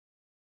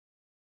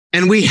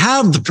And we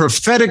have the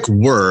prophetic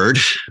word,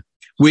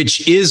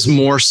 which is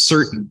more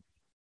certain.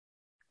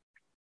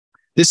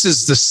 This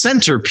is the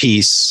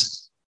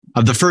centerpiece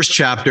of the first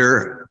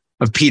chapter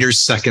of Peter's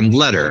second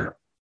letter,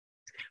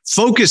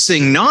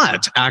 focusing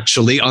not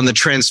actually on the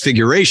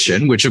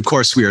transfiguration, which of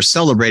course we are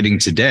celebrating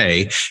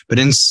today, but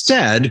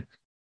instead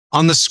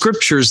on the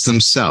scriptures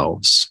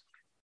themselves.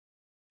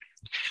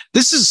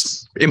 This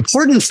is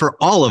important for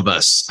all of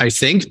us, I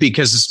think,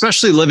 because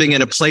especially living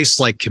in a place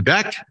like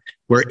Quebec,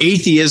 where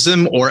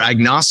atheism or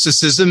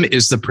agnosticism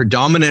is the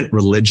predominant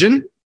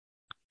religion,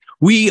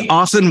 we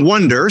often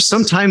wonder,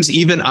 sometimes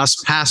even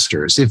us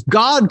pastors, if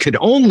God could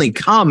only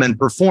come and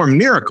perform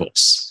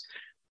miracles,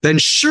 then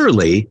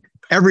surely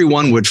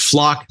everyone would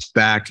flock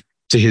back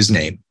to his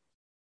name.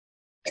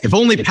 If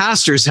only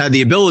pastors had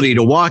the ability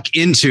to walk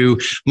into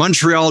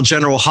Montreal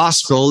General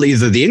Hospital,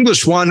 either the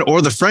English one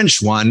or the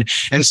French one,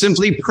 and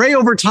simply pray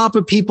over top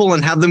of people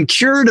and have them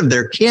cured of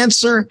their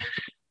cancer,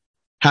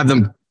 have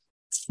them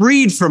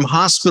freed from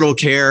hospital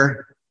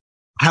care,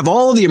 have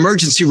all the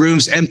emergency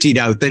rooms emptied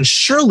out, then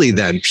surely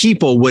then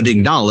people would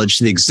acknowledge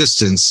the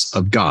existence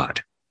of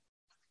God.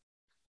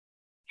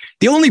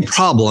 The only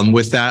problem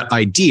with that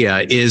idea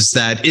is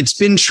that it's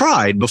been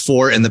tried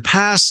before in the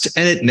past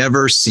and it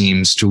never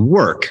seems to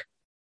work.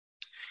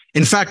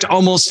 In fact,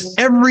 almost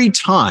every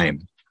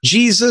time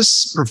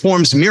Jesus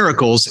performs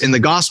miracles in the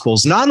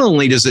Gospels, not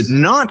only does it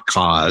not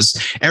cause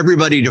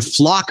everybody to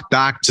flock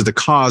back to the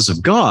cause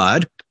of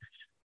God,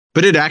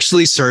 but it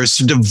actually serves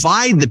to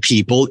divide the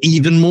people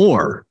even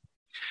more,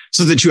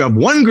 so that you have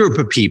one group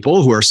of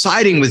people who are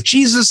siding with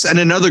Jesus and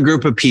another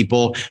group of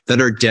people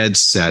that are dead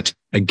set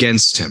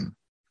against him.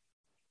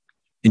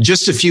 In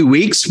just a few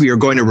weeks, we are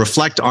going to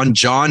reflect on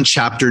John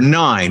chapter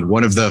 9,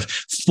 one of the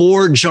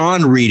 4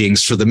 John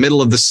readings for the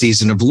middle of the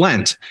season of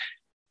Lent.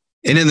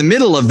 And in the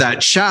middle of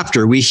that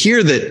chapter, we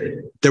hear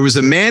that there was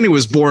a man who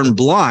was born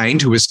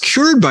blind who was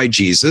cured by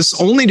Jesus,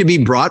 only to be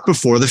brought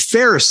before the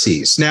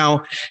Pharisees.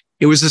 Now,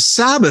 it was a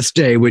Sabbath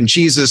day when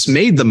Jesus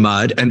made the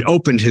mud and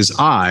opened his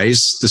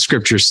eyes, the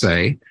scriptures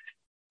say.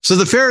 So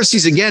the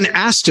Pharisees again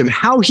asked him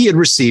how he had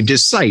received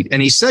his sight.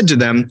 And he said to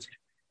them,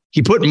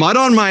 "He put mud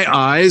on my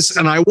eyes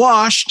and I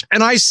washed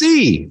and I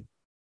see."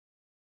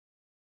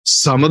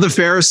 Some of the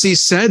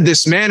Pharisees said,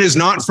 "This man is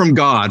not from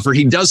God, for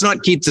he does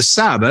not keep the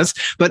Sabbath."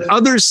 But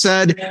others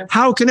said,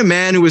 "How can a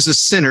man who is a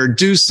sinner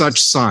do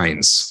such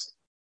signs?"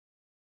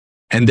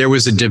 And there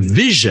was a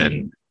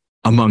division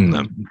among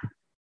them.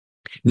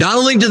 Not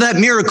only did that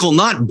miracle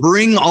not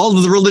bring all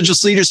of the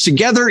religious leaders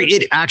together,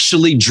 it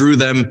actually drew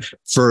them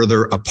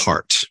further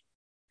apart.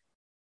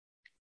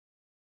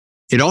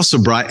 It also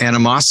brought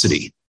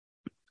animosity,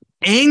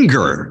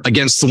 anger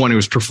against the one who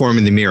was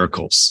performing the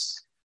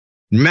miracles.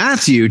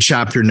 Matthew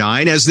chapter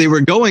 9, as they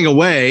were going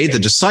away, the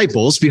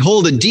disciples,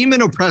 behold, a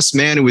demon-oppressed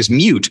man who was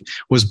mute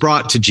was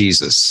brought to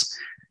Jesus.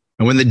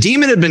 And when the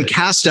demon had been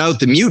cast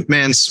out, the mute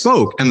man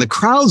spoke, and the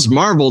crowds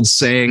marveled,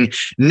 saying,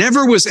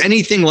 "Never was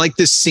anything like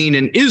this seen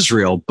in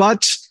Israel."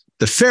 But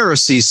the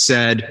Pharisees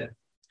said,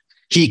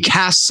 "He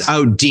casts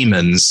out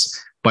demons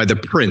by the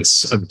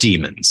prince of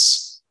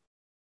demons."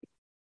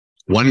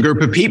 One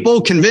group of people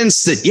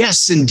convinced that,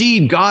 yes,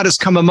 indeed, God has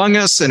come among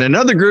us, and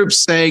another group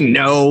saying,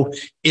 no,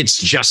 it's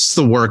just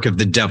the work of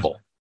the devil.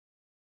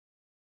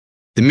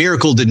 The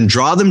miracle didn't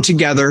draw them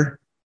together,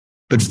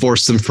 but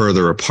forced them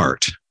further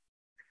apart.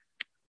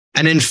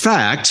 And in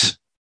fact,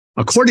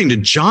 according to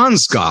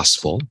John's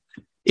gospel,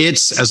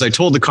 it's, as I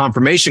told the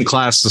confirmation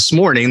class this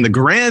morning, the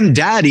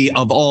granddaddy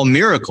of all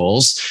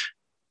miracles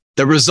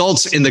that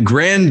results in the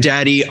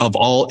granddaddy of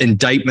all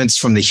indictments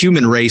from the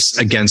human race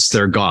against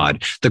their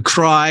God, the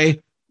cry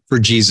for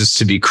Jesus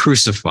to be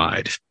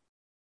crucified.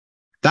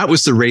 That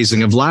was the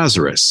raising of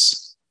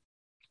Lazarus.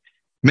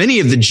 Many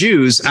of the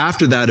Jews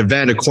after that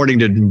event, according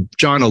to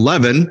John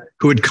 11,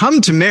 who had come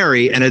to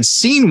Mary and had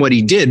seen what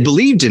he did,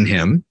 believed in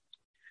him.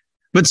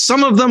 But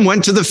some of them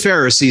went to the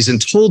Pharisees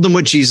and told them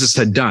what Jesus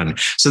had done.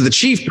 So the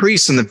chief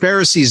priests and the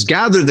Pharisees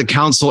gathered the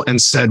council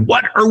and said,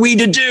 "What are we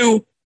to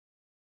do?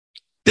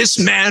 This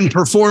man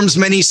performs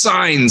many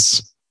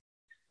signs.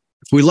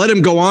 If we let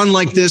him go on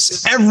like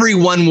this,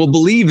 everyone will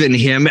believe in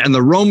him, and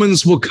the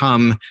Romans will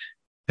come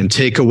and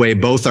take away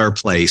both our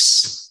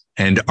place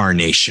and our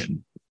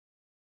nation."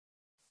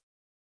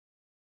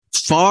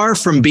 Far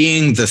from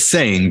being the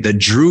thing that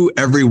drew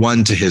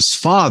everyone to his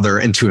Father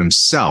and to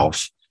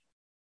himself,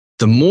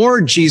 the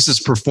more Jesus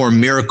performed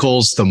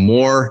miracles, the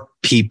more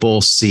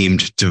people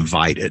seemed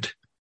divided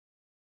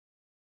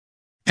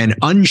and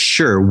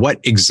unsure what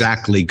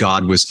exactly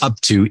God was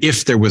up to,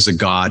 if there was a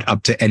God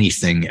up to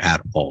anything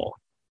at all.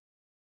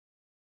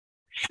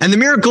 And the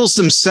miracles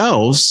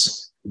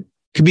themselves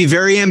could be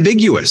very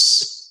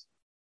ambiguous.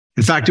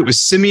 In fact, it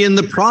was Simeon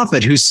the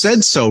prophet who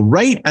said so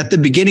right at the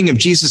beginning of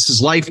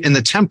Jesus' life in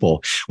the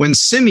temple, when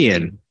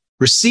Simeon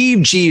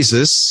received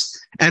Jesus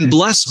and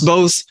blessed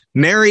both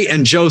Mary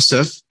and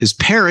Joseph, his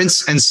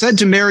parents, and said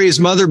to Mary, his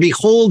mother,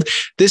 "Behold,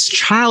 this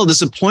child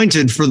is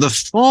appointed for the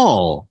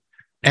fall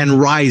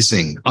and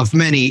rising of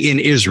many in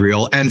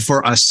Israel, and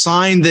for a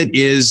sign that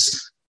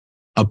is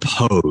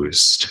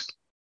opposed."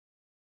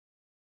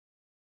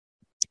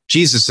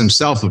 Jesus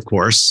himself, of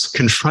course,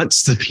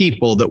 confronts the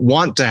people that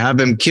want to have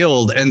him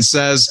killed and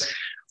says,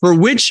 "For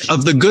which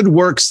of the good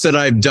works that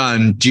I've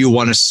done do you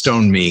want to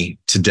stone me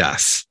to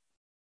death?"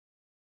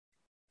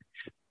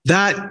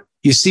 That,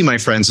 you see, my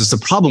friends, is the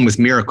problem with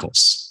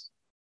miracles.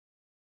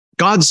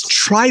 God's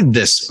tried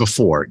this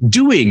before,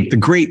 doing the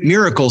great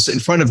miracles in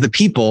front of the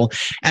people,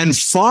 and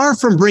far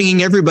from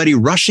bringing everybody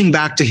rushing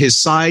back to his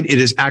side, it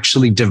has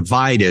actually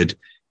divided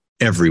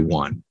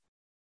everyone.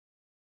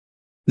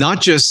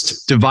 Not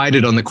just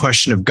divided on the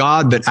question of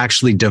God, but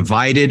actually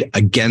divided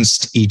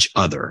against each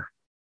other.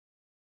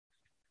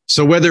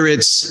 So whether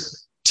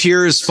it's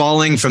tears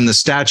falling from the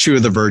statue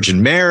of the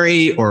Virgin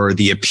Mary, or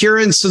the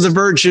appearance of the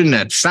Virgin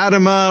at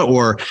Fatima,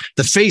 or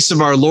the face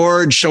of our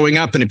Lord showing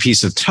up in a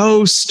piece of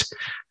toast,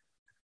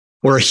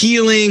 or a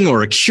healing,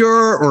 or a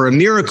cure, or a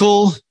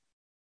miracle,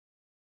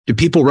 do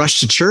people rush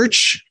to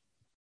church?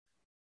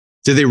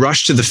 Do they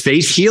rush to the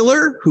faith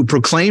healer who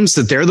proclaims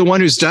that they're the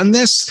one who's done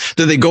this?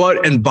 Do they go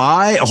out and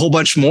buy a whole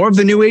bunch more of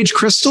the New Age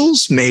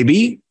crystals?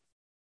 Maybe,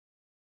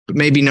 but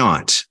maybe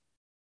not.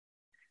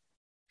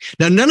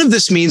 Now, none of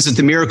this means that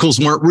the miracles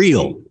weren't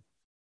real.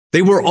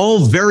 They were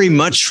all very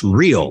much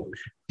real.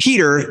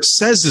 Peter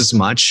says as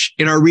much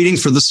in our reading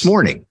for this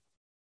morning.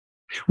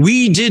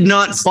 We did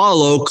not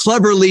follow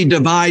cleverly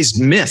devised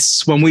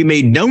myths when we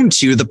made known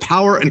to you the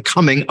power and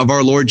coming of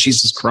our Lord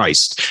Jesus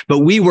Christ, but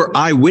we were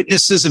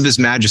eyewitnesses of his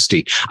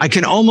majesty. I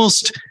can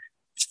almost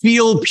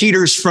feel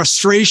Peter's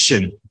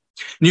frustration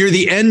near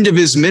the end of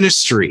his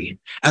ministry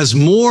as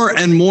more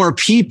and more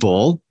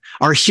people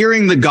are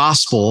hearing the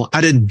gospel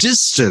at a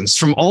distance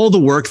from all the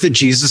work that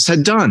Jesus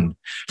had done,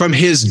 from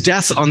his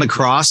death on the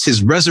cross,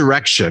 his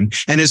resurrection,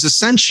 and his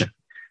ascension.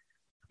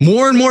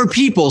 More and more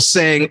people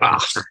saying,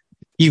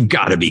 "You've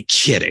got to be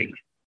kidding.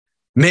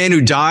 Man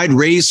who died,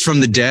 raised from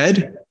the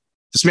dead.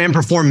 This man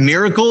performed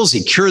miracles.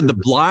 He cured the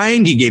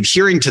blind. He gave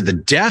hearing to the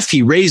deaf.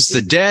 He raised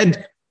the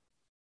dead.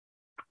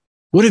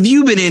 What have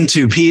you been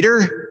into,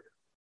 Peter?"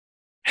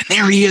 And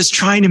there he is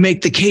trying to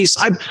make the case.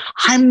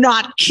 I'm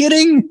not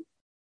kidding.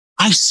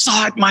 I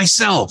saw it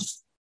myself.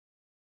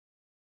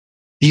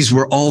 These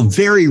were all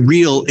very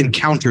real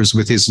encounters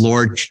with his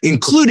Lord,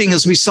 including,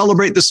 as we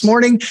celebrate this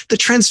morning, the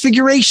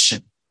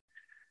Transfiguration,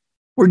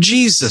 where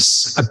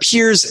Jesus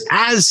appears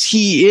as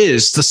he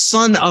is, the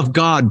Son of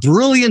God,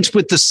 brilliant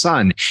with the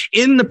sun,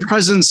 in the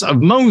presence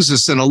of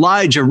Moses and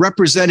Elijah,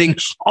 representing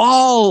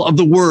all of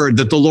the word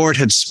that the Lord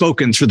had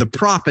spoken through the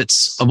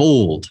prophets of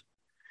old.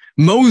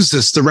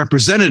 Moses, the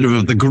representative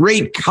of the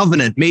great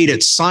covenant made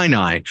at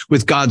Sinai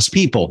with God's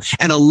people,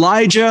 and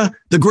Elijah,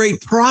 the great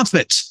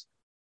prophet,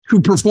 who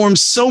performed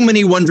so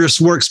many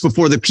wondrous works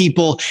before the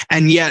people,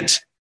 and yet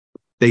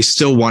they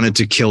still wanted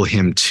to kill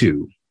him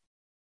too.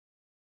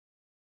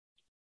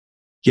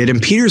 Yet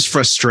in Peter's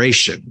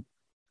frustration,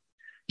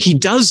 he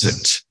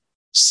doesn't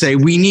say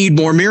we need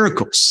more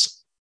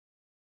miracles.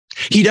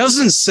 He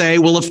doesn't say,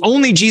 well, if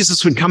only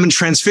Jesus would come and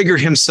transfigure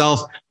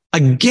himself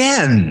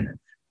again,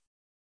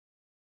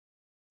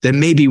 then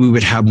maybe we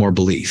would have more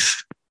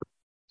belief.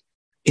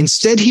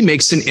 Instead, he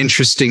makes an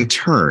interesting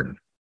turn.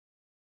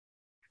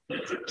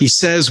 He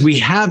says we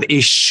have a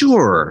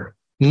sure,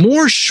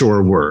 more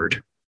sure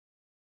word,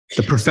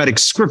 the prophetic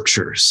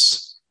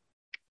scriptures,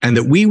 and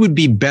that we would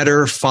be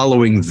better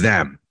following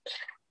them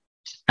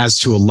as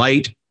to a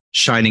light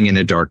shining in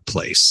a dark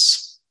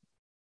place.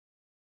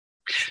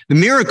 The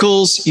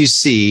miracles, you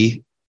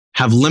see,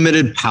 have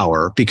limited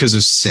power because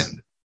of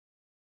sin.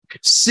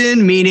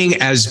 Sin meaning,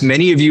 as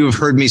many of you have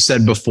heard me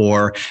said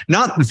before,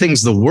 not the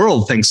things the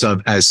world thinks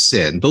of as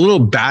sin, the little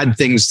bad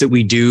things that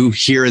we do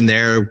here and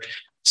there,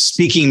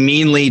 speaking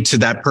meanly to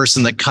that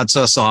person that cuts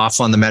us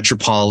off on the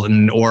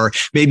Metropolitan, or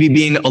maybe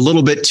being a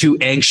little bit too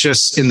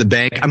anxious in the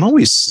bank. I'm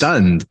always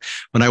stunned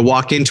when I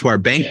walk into our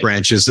bank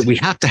branches that we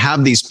have to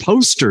have these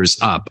posters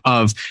up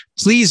of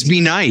please be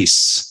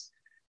nice.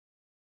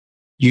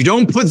 You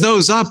don't put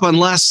those up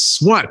unless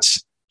what?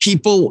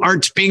 People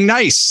aren't being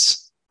nice.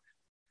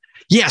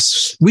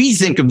 Yes, we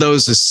think of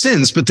those as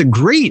sins, but the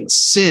great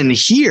sin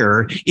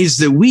here is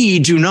that we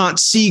do not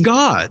see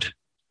God.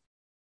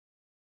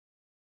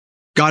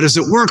 God is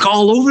at work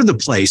all over the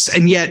place,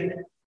 and yet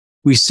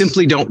we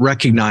simply don't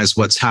recognize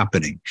what's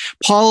happening.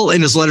 Paul,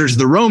 in his letter to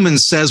the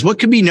Romans, says what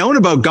can be known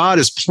about God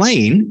is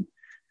plain.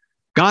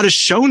 God has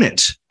shown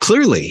it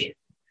clearly.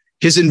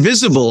 His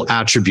invisible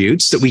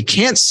attributes that we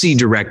can't see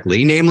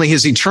directly, namely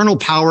his eternal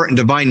power and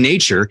divine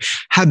nature,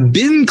 have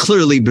been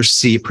clearly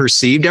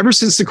perceived ever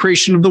since the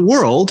creation of the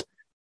world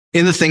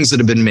in the things that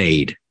have been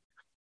made.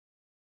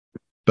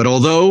 But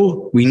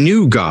although we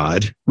knew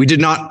God, we did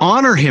not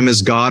honor him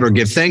as God or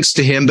give thanks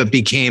to him, but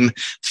became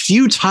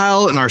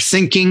futile in our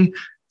thinking,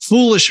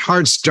 foolish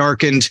hearts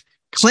darkened,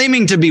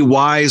 claiming to be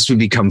wise, we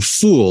become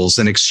fools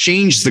and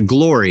exchange the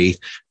glory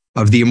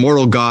of the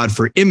immortal God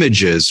for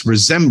images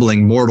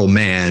resembling mortal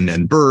man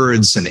and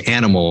birds and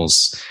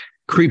animals,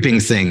 creeping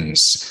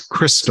things,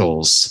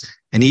 crystals,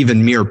 and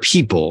even mere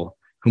people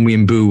whom we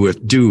imbue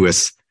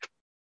with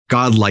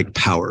godlike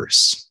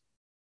powers.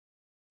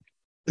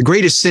 The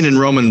greatest sin in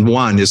Romans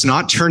 1 is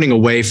not turning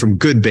away from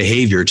good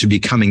behavior to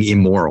becoming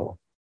immoral.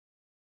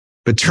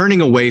 but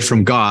turning away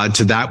from God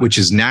to that which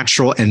is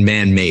natural and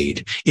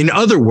man-made. In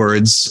other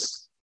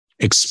words,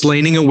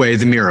 explaining away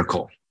the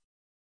miracle.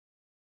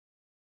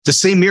 The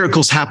same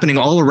miracles happening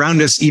all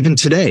around us even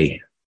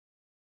today.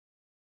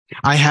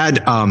 I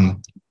had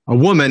a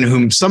woman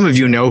whom some of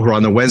you know who are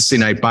on the Wednesday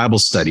night Bible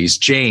studies,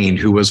 Jane,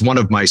 who was one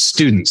of my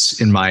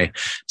students in my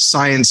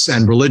science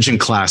and religion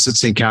class at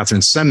St.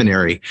 Catherine's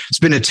Seminary. Has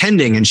been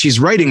attending, and she's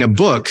writing a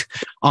book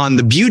on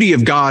the beauty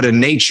of God and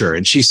nature.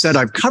 And she said,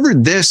 I've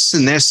covered this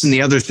and this and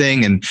the other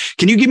thing. And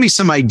can you give me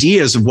some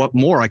ideas of what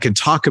more I could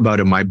talk about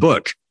in my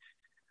book?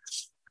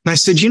 And I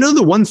said,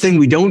 the one thing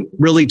we don't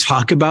really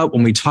talk about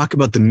when we talk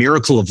about the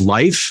miracle of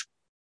life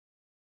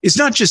is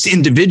not just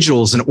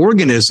individuals and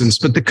organisms,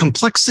 but the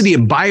complexity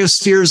of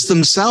biospheres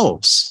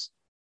themselves.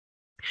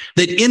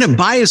 That in a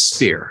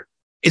biosphere,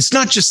 it's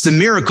not just the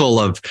miracle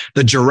of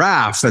the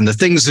giraffe and the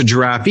things the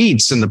giraffe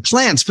eats and the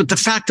plants, but the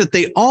fact that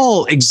they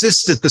all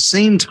exist at the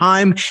same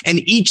time and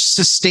each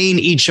sustain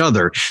each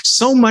other.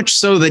 So much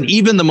so that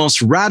even the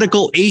most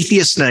radical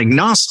atheist and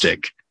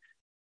agnostic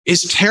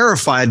is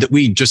terrified that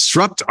we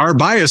disrupt our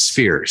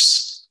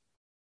biospheres.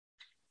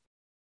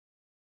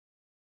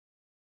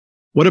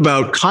 What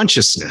about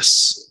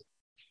consciousness?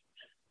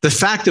 The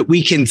fact that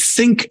we can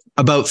think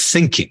about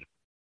thinking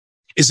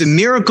is a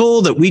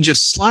miracle that we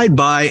just slide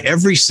by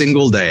every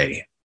single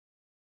day.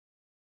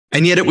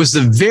 And yet it was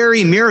the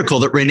very miracle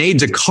that René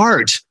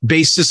Descartes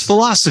based his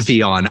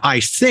philosophy on. I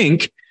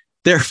think,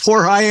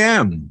 therefore I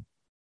am.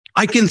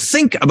 I can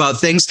think about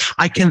things.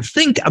 I can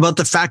think about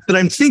the fact that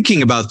I'm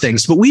thinking about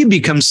things, but we've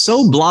become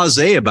so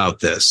blasé about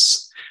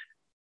this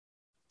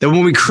that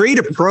when we create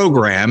a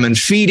program and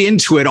feed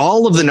into it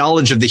all of the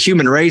knowledge of the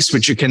human race,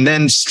 which you can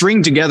then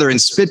string together and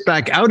spit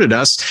back out at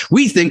us,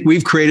 we think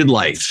we've created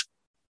life.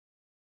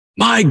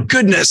 My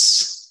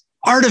goodness,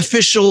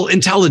 artificial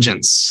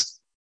intelligence.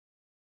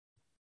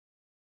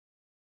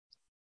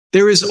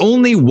 There is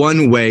only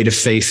one way to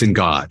faith in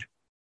God.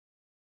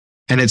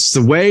 And it's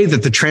the way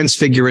that the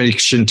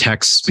Transfiguration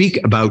texts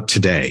speak about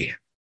today.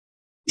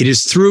 It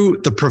is through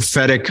the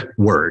prophetic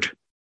word,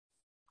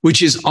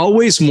 which is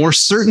always more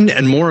certain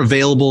and more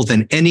available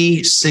than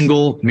any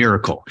single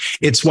miracle.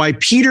 It's why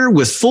Peter,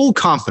 with full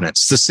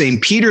confidence, the same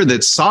Peter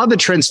that saw the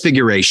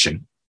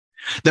Transfiguration,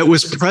 that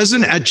was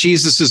present at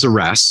Jesus'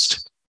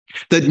 arrest,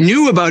 that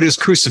knew about his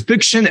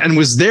crucifixion and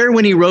was there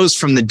when he rose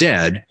from the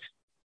dead,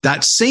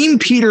 that same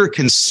Peter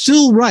can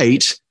still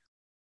write,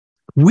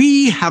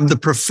 we have the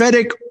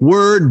prophetic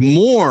word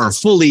more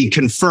fully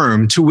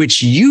confirmed, to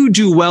which you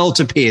do well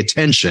to pay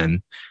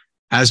attention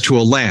as to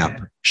a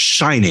lamp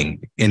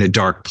shining in a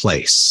dark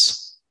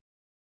place.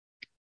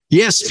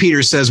 Yes,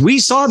 Peter says, we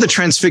saw the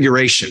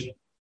Transfiguration.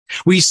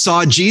 We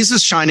saw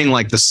Jesus shining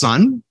like the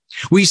sun.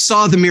 We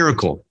saw the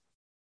miracle.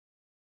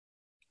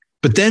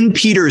 But then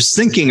Peter is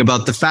thinking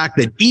about the fact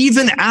that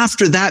even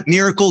after that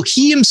miracle,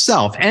 he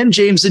himself and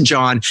James and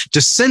John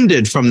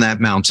descended from that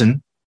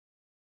mountain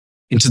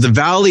into the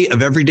valley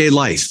of everyday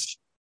life.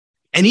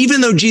 And even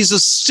though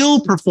Jesus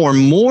still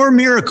performed more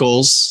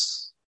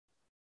miracles,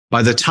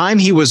 by the time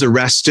he was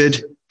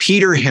arrested,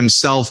 Peter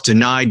himself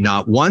denied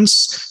not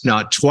once,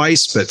 not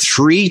twice, but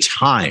 3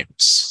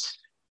 times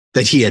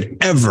that he had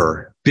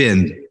ever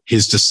been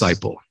his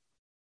disciple.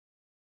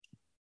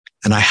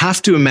 And I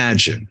have to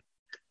imagine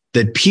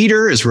that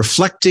Peter is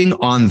reflecting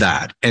on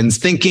that and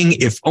thinking,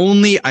 if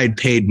only I'd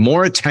paid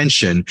more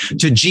attention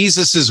to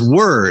Jesus's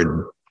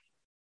word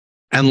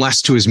and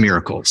less to his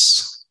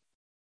miracles.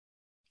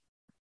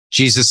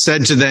 Jesus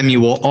said to them,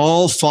 you will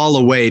all fall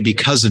away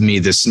because of me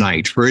this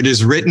night, for it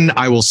is written,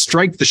 I will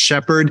strike the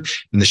shepherd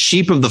and the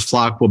sheep of the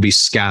flock will be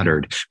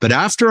scattered. But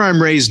after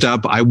I'm raised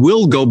up, I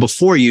will go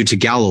before you to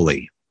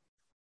Galilee.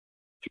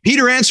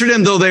 Peter answered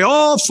him, though they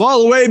all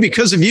fall away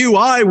because of you,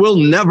 I will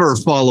never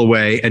fall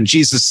away. And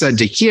Jesus said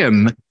to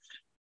him,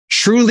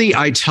 truly,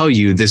 I tell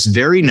you, this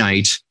very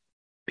night,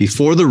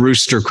 before the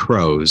rooster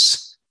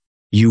crows,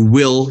 you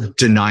will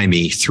deny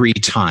me 3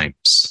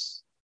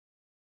 times.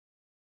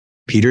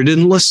 Peter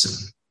didn't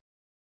listen.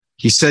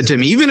 He said to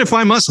him, even if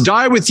I must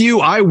die with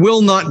you, I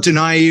will not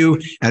deny you.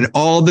 And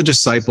all the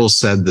disciples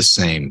said the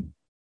same.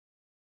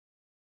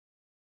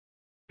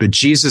 But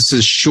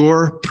Jesus'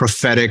 sure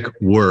prophetic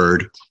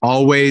word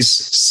always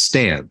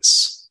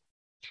stands.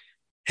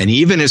 And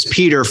even as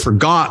Peter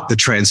forgot the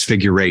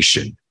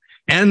Transfiguration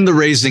and the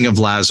raising of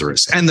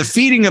Lazarus and the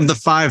feeding of the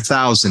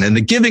 5,000 and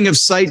the giving of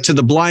sight to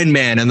the blind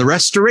man and the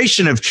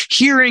restoration of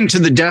hearing to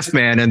the deaf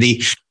man and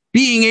the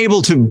being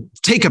able to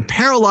take a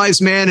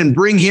paralyzed man and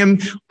bring him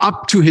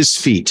up to his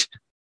feet,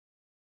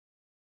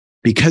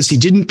 because he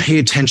didn't pay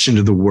attention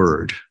to the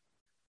word,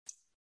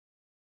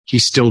 he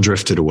still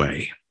drifted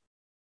away.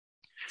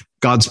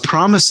 God's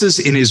promises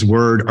in his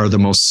word are the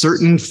most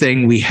certain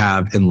thing we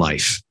have in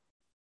life,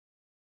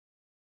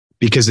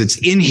 because it's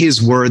in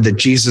his word that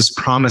Jesus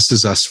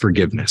promises us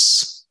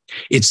forgiveness.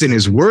 It's in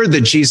his word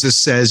that Jesus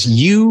says,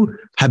 you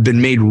have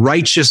been made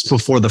righteous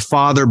before the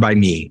Father by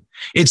me.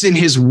 It's in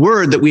his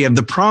word that we have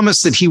the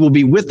promise that he will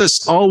be with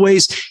us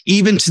always,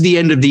 even to the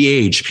end of the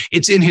age.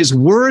 It's in his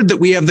word that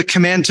we have the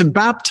command to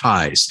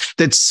baptize,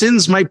 that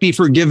sins might be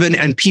forgiven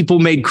and people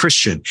made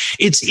Christian.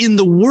 It's in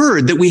the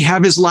word that we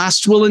have his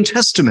last will and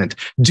testament.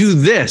 Do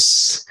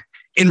this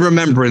in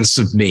remembrance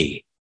of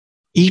me.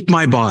 Eat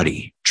my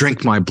body,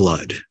 drink my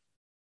blood.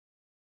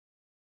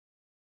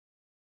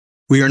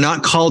 We are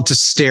not called to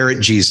stare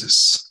at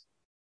Jesus.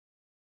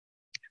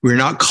 We are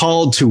not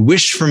called to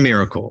wish for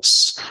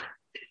miracles.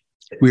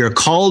 We are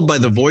called by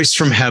the voice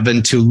from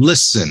heaven to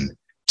listen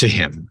to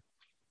him.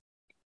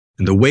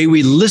 And the way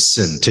we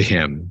listen to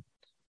him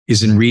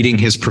is in reading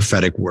his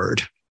prophetic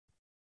word.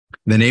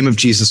 In the name of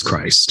Jesus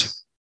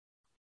Christ,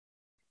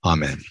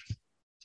 amen.